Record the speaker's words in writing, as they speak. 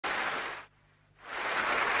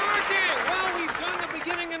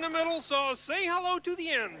so say hello to the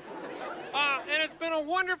end. And it's been a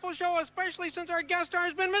wonderful show, especially since our guest star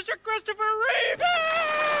has been Mr. Christopher Reeve.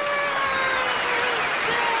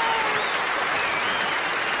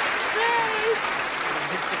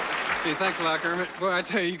 Gee, thanks a lot, Kermit. Boy, I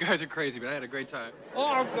tell you, you guys are crazy, but I had a great time.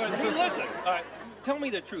 Oh, good. Hey, listen. Tell me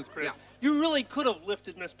the truth, Chris. Yeah. You really could have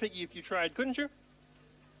lifted Miss Piggy if you tried, couldn't you?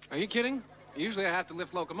 Are you kidding? Usually I have to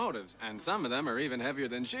lift locomotives, and some of them are even heavier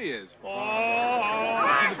than she is. Oh!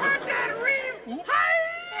 I heard that, Reeve!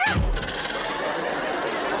 Hi-ya!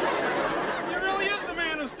 He really is the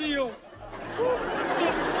Man of Steel.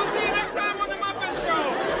 We'll see you next time on the Muppet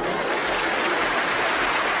Show.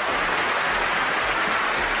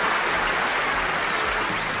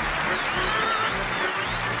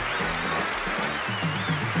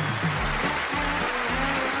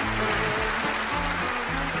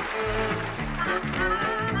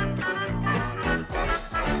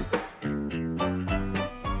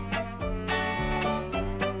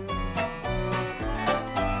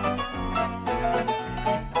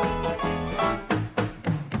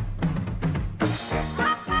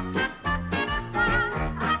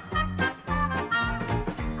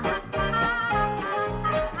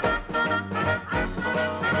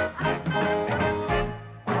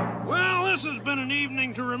 This has been an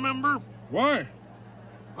evening to remember. Why?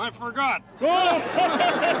 I forgot. Oh!